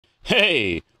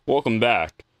Hey, welcome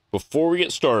back. Before we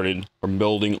get started from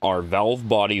building our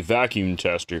Valvebody vacuum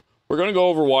tester, we're going to go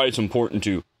over why it's important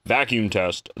to vacuum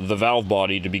test the valve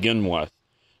body to begin with.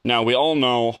 Now, we all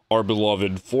know our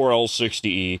beloved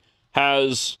 4L60E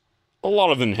has a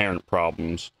lot of inherent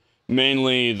problems,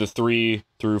 mainly the 3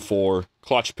 through 4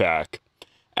 clutch pack.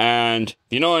 And if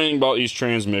you know anything about these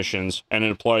transmissions, and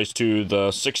it applies to the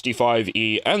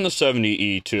 65E and the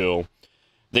 70E too,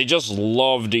 they just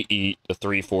love to eat the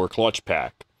 3-4 clutch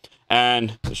pack.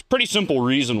 And there's a pretty simple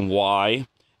reason why,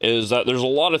 is that there's a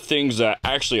lot of things that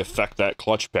actually affect that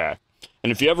clutch pack. And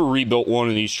if you ever rebuilt one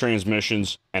of these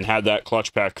transmissions and had that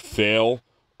clutch pack fail,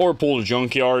 or pulled a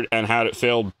junkyard and had it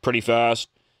failed pretty fast,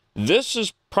 this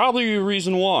is probably the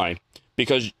reason why.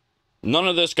 Because none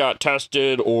of this got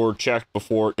tested or checked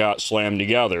before it got slammed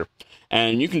together.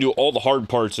 And you can do all the hard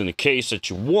parts in the case that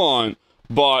you want,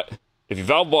 but if your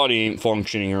valve body ain't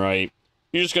functioning right,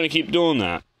 you're just going to keep doing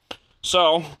that.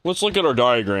 So, let's look at our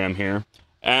diagram here.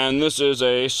 And this is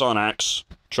a Sonnax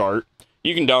chart.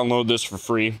 You can download this for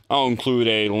free. I'll include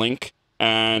a link,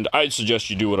 and I'd suggest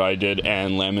you do what I did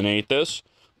and laminate this.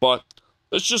 But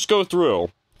let's just go through.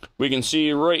 We can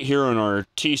see right here in our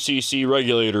TCC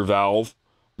regulator valve,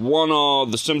 one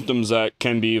of the symptoms that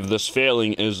can be of this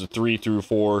failing is the 3 through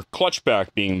 4 clutch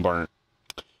pack being burnt.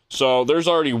 So there's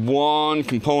already one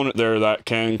component there that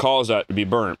can cause that to be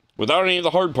burnt, without any of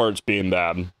the hard parts being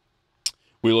bad.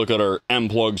 We look at our M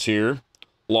plugs here,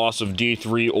 loss of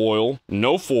D3 oil,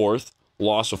 no fourth,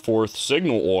 loss of fourth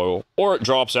signal oil, or it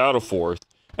drops out of fourth.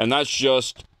 And that's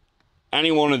just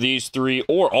any one of these three,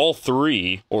 or all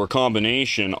three, or a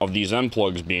combination of these M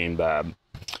plugs being bad.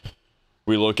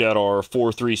 We look at our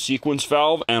 4-3 sequence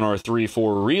valve and our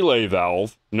 3-4 relay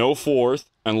valve, no fourth,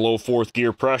 and low fourth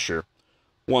gear pressure.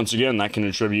 Once again, that can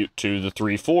attribute to the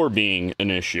 3-4 being an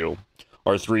issue.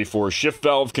 Our 3-4 shift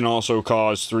valve can also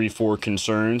cause 3-4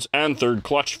 concerns and third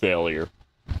clutch failure.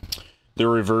 The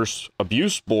reverse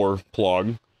abuse bore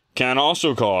plug can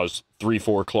also cause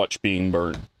 3-4 clutch being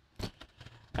burnt.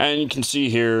 And you can see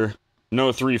here,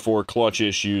 no 3-4 clutch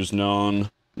issues,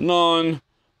 none.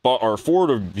 But our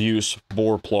forward abuse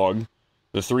bore plug,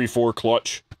 the 3-4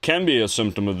 clutch, can be a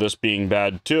symptom of this being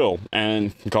bad too,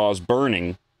 and can cause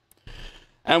burning.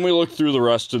 And we look through the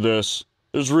rest of this,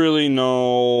 there's really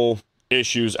no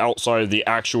issues outside of the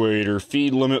actuator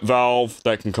feed limit valve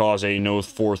that can cause a no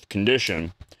fourth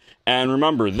condition. And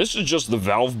remember, this is just the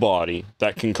valve body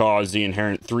that can cause the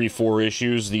inherent 3-4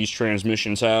 issues these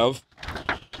transmissions have.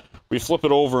 We flip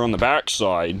it over on the back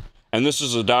side, and this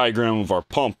is a diagram of our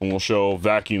pump, and we'll show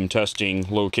vacuum testing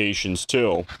locations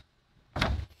too.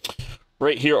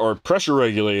 Right here, our pressure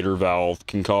regulator valve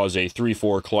can cause a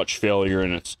 3-4 clutch failure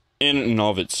in and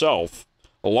of itself,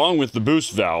 along with the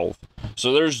boost valve.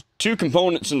 So there's two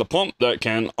components in the pump that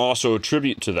can also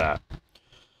attribute to that.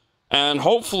 And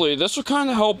hopefully this will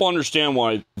kind of help understand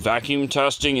why vacuum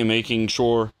testing and making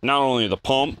sure not only the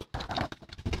pump,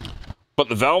 but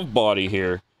the valve body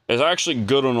here is actually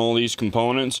good on all these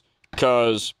components,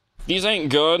 because if these ain't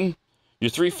good,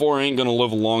 your 3-4 ain't going to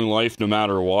live a long life no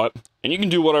matter what. And you can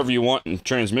do whatever you want in the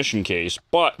transmission case,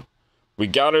 but we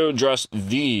got to address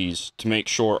these to make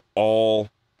sure all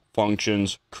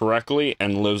functions correctly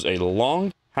and lives a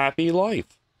long, happy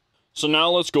life. So now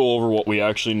let's go over what we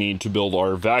actually need to build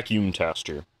our vacuum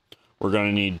tester. We're going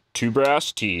to need 2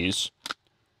 brass T's,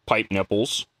 pipe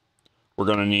nipples. We're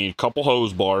going to need a couple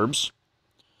hose barbs.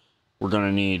 We're going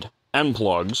to need M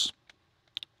plugs,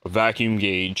 a vacuum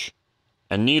gauge,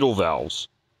 and needle valves.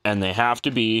 And they have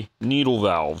to be needle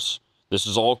valves. This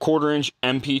is all 1/4 inch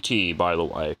NPT, by the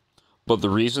way. But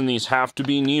the reason these have to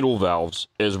be needle valves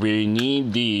is we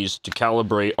need these to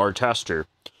calibrate our tester.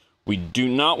 We do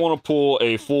not want to pull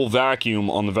a full vacuum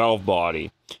on the valve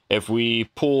body. If we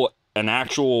pull an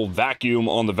actual vacuum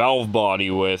on the valve body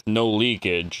with no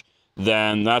leakage,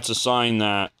 then that's a sign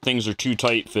that things are too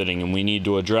tight fitting and we need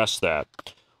to address that.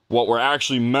 What we're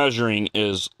actually measuring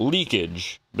is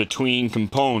leakage between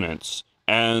components,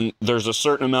 and there's a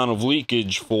certain amount of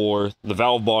leakage for the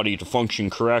valve body to function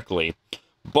correctly.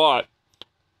 But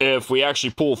if we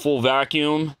actually pull a full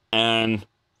vacuum and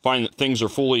find that things are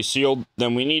fully sealed,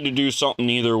 then we need to do something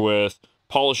either with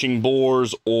polishing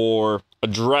bores or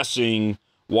addressing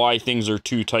why things are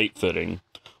too tight fitting.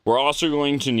 We're also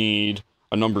going to need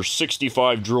a number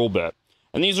 65 drill bit.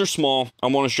 And these are small. I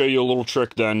want to show you a little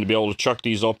trick then to be able to chuck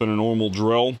these up in a normal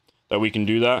drill that we can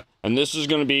do that. And this is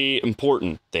going to be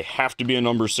important. They have to be a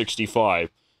number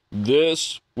 65.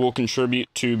 This will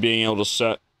contribute to being able to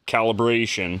set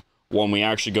calibration when we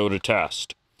actually go to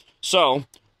test. So,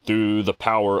 through the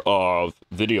power of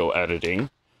video editing,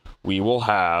 we will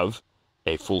have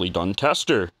a fully done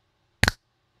tester.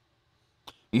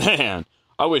 Man,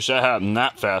 I wish that happened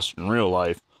that fast in real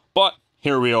life. But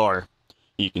here we are.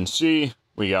 You can see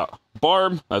we got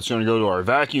barb. That's going to go to our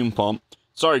vacuum pump.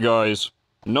 Sorry guys,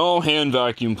 no hand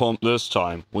vacuum pump this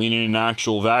time. We need an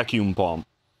actual vacuum pump.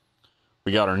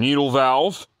 We got our needle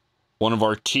valve, one of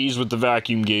our T's with the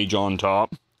vacuum gauge on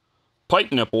top,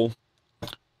 pipe nipple,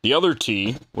 the other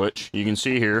T, which you can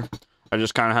see here. I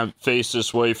just kind of have it faced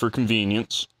this way for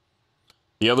convenience.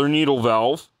 The other needle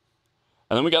valve.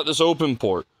 And then we got this open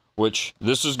port, which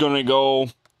this is going to go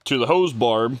to the hose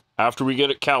barb after we get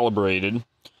it calibrated.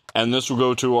 And this will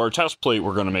go to our test plate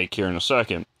we're going to make here in a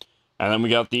second. And then we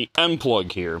got the end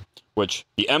plug here, which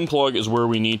the end plug is where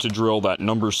we need to drill that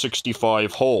number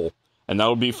 65 hole. And that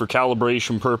will be for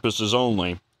calibration purposes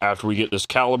only. After we get this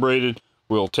calibrated,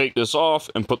 we'll take this off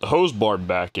and put the hose barb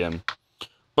back in.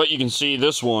 But you can see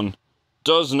this one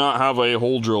does not have a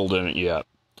hole drilled in it yet.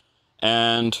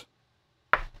 And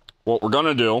what we're going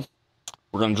to do,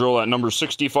 we're going to drill that number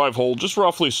 65 hole just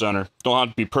roughly center. Don't have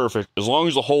to be perfect, as long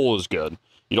as the hole is good.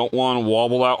 You don't want to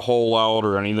wobble that hole out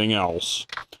or anything else.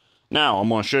 Now, I'm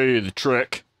going to show you the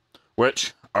trick,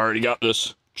 which I already got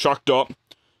this chucked up,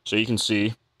 so you can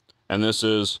see. And this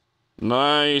is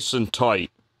nice and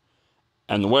tight.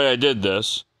 And the way I did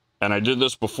this, and I did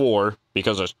this before,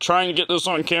 because I was trying to get this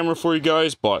on camera for you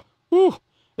guys, but, whew,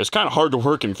 it's kind of hard to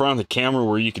work in front of the camera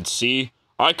where you could see.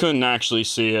 I couldn't actually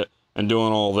see it and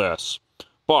doing all this.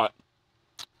 But,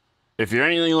 if you're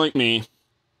anything like me,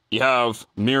 you have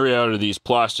myriad of these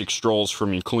plastic straws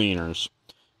from your cleaners.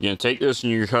 You're going to take this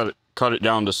and you cut it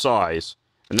down to size.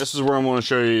 And this is where I'm going to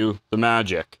show you the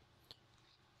magic.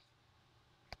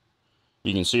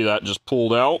 You can see that just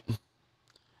pulled out.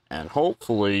 And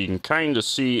hopefully you can kind of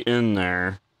see in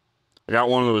there. I got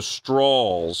one of those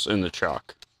straws in the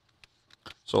chuck.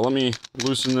 So let me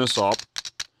loosen this up.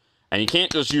 And you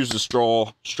can't just use the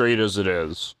straw straight as it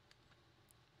is.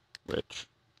 Which,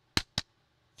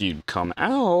 if you'd come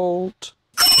out...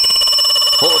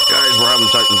 Oh, guys, we're having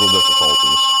technical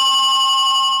difficulties.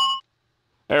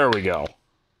 There we go.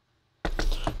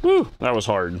 Whew, that was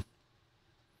hard.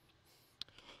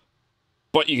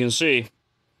 But you can see,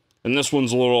 and this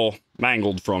one's a little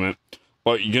mangled from it,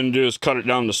 what you're going to do is cut it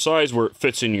down to size where it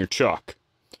fits in your chuck.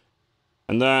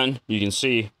 And then, you can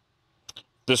see,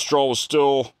 this straw was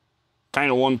still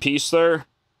kind of one piece there.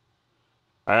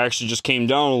 I actually just came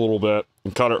down a little bit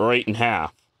and cut it right in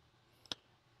half.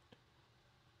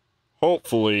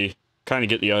 Hopefully, kind of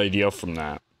get the idea from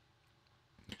that.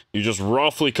 You're just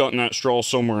roughly cutting that straw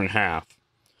somewhere in half.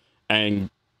 And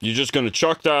you're just going to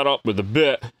chuck that up with a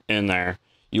bit in there.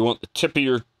 You want the tip of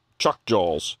your chuck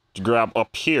jaws to grab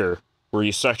up here where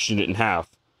you sectioned it in half.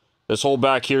 This whole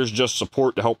back here is just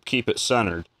support to help keep it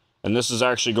centered. And this is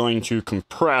actually going to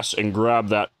compress and grab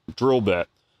that drill bit.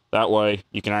 That way,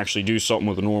 you can actually do something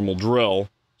with a normal drill,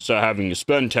 instead of having to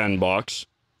spend 10 bucks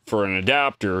for an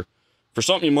adapter for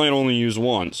something you might only use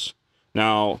once.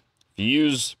 Now, if you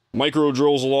use micro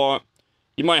drills a lot,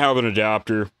 you might have an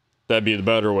adapter. That'd be the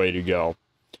better way to go.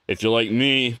 If you're like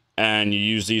me, and you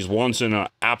use these once in an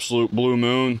absolute blue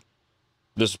moon,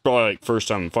 this is probably like the first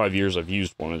time in 5 years I've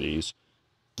used one of these.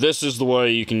 This is the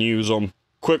way you can use them.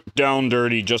 Quick, down,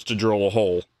 dirty, just to drill a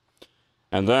hole.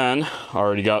 And then, I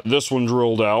already got this one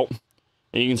drilled out.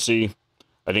 And you can see,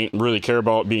 I didn't really care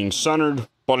about it being centered,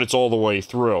 but it's all the way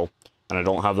through. And I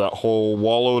don't have that hole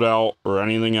wallowed out or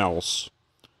anything else.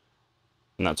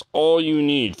 And that's all you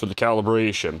need for the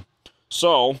calibration.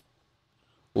 So,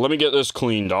 let me get this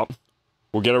cleaned up.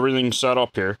 We'll get everything set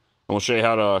up here, and we'll show you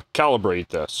how to calibrate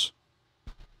this.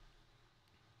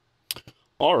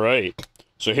 Alright,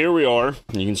 so here we are.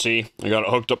 You can see I got it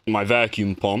hooked up to my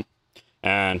vacuum pump.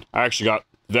 And I actually got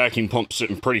the vacuum pump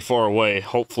sitting pretty far away,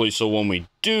 hopefully, so when we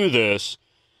do this,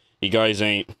 you guys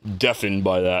ain't deafened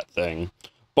by that thing.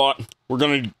 But we're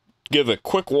going to give a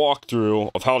quick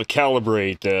walkthrough of how to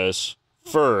calibrate this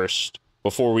first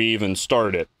before we even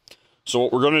start it. So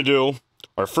what we're going to do,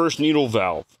 our first needle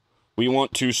valve, we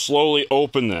want to slowly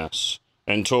open this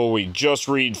until we just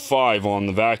read 5 on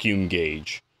the vacuum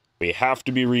gauge. We have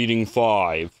to be reading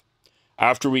 5.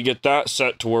 After we get that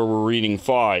set to where we're reading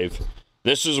 5,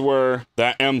 this is where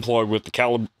that end plug with the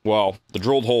the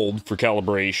drilled hole for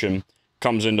calibration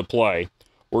comes into play.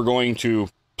 We're going to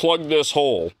plug this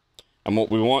hole, and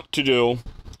what we want to do,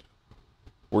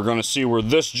 we're going to see where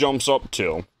this jumps up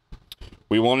to.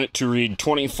 We want it to read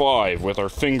 25 with our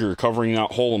finger covering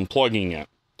that hole and plugging it.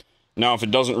 Now, if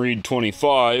it doesn't read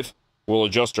 25, we'll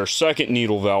adjust our second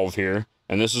needle valve here,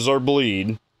 and this is our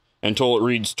bleed, until it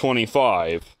reads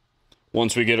 25.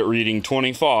 Once we get it reading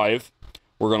 25,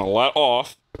 we're going to let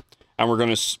off, and we're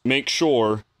going to make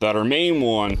sure that our main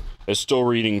one is still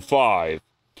reading 5.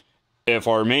 if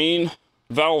our main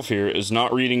valve here is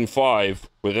not reading 5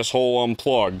 with this hole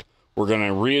unplugged, we're going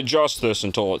to readjust this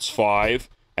until it's 5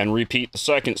 and repeat the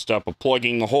second step of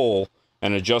plugging the hole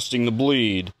and adjusting the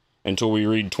bleed until we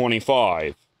read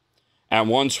 25. And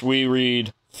once we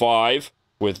read 5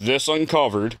 with this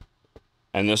uncovered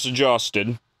and this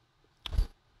adjusted,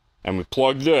 and we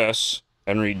plug this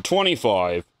and read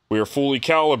 25, we are fully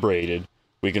calibrated.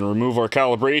 We can remove our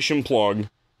calibration plug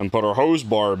and put our hose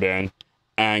barb in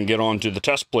and get on to the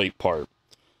test plate part.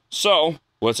 So,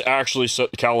 let's actually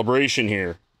set the calibration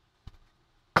here.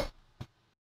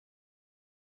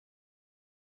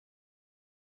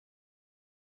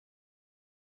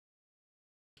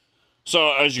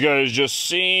 So, as you guys just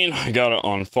seen, I got it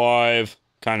on 5,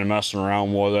 kind of messing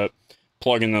around with it,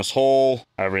 plugging this hole,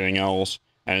 everything else,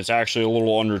 and it's actually a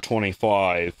little under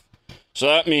 25. So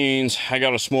that means I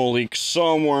got a small leak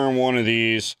somewhere in one of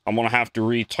these. I'm going to have to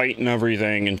retighten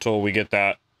everything until we get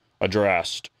that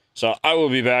addressed. So I will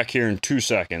be back here in 2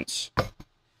 seconds.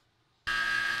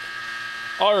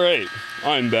 Alright,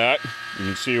 I'm back. You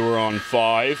can see we're on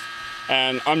 5.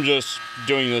 And I'm just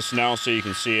doing this now so you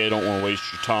can see. I don't want to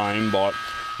waste your time, but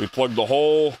we plug the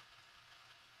hole.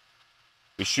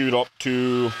 We shoot up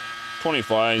to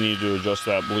 25. I need to adjust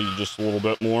that bleed just a little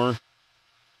bit more.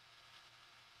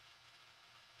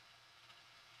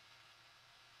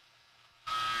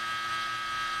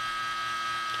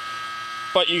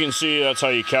 But you can see that's how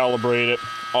you calibrate it.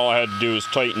 All I had to do is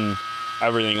tighten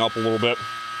everything up a little bit.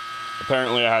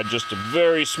 Apparently I had just a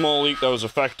very small leak that was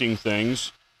affecting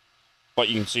things. But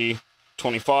you can see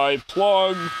 25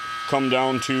 plug, come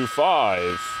down to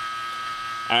 5.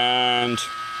 And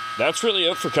that's really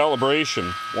it for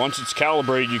calibration. Once it's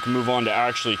calibrated, you can move on to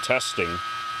actually testing.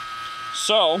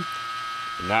 So,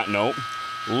 on that note,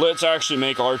 let's actually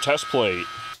make our test plate.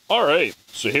 Alright,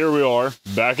 so here we are,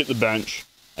 back at the bench.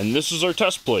 And this is our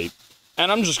test plate.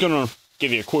 And I'm just going to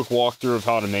give you a quick walkthrough of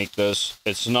how to make this.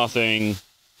 It's nothing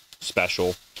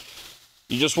special.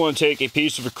 You just want to take a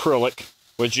piece of acrylic,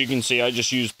 which you can see I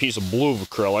just used a piece of blue of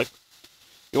acrylic.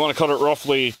 You want to cut it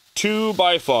roughly 2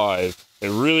 by 5. It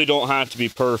really don't have to be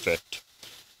perfect.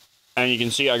 And you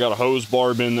can see I got a hose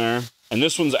barb in there. And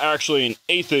this one's actually an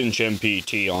 1/8 inch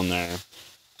NPT on there.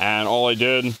 And all I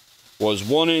did was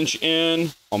 1 inch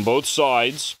in on both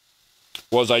sides.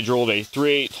 I drilled a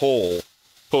 3/8 hole,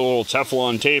 put a little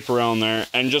Teflon tape around there,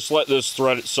 and just let this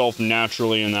thread itself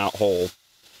naturally in that hole.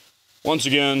 Once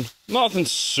again, nothing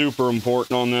super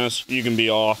important on this. You can be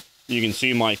off. You can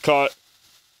see my cut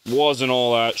wasn't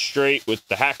all that straight with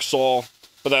the hacksaw,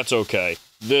 but that's okay.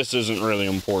 This isn't really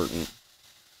important.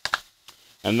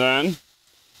 And then,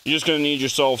 you're just going to need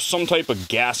yourself some type of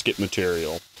gasket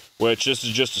material, which this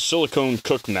is just a silicone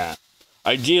cook mat.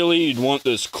 Ideally, you'd want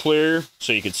this clear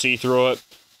so you could see through it,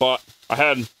 but I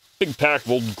had a big pack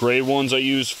of old gray ones I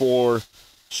use for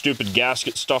stupid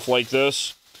gasket stuff like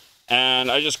this, and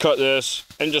I just cut this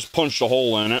and just punched a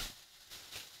hole in it.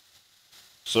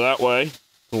 So that way,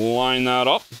 we'll line that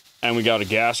up, and we got a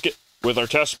gasket with our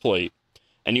test plate.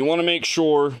 And you want to make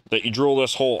sure that you drill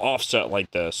this hole offset like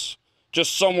this,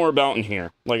 just somewhere about in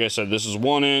here. Like I said, this is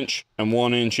 1 inch and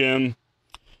 1 inch in,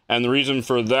 and the reason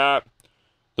for that,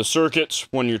 the circuits,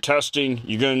 when you're testing,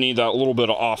 you're going to need that little bit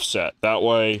of offset. That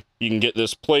way, you can get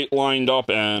this plate lined up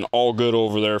and all good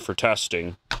over there for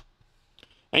testing.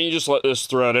 And you just let this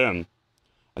thread in.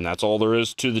 And that's all there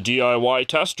is to the DIY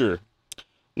tester.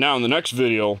 Now, in the next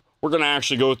video, we're going to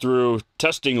actually go through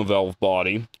testing a valve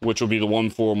body, which will be the one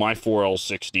for my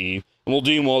 4L60. And we'll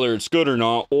deem whether it's good or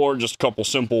not, or just a couple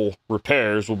simple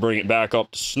repairs. We'll bring it back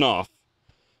up to snuff.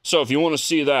 So if you want to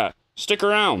see that, stick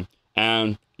around,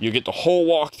 and you get the whole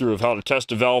walkthrough of how to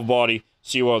test a valve body,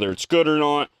 see whether it's good or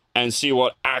not, and see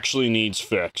what actually needs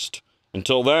fixed.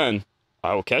 Until then,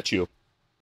 I will catch you.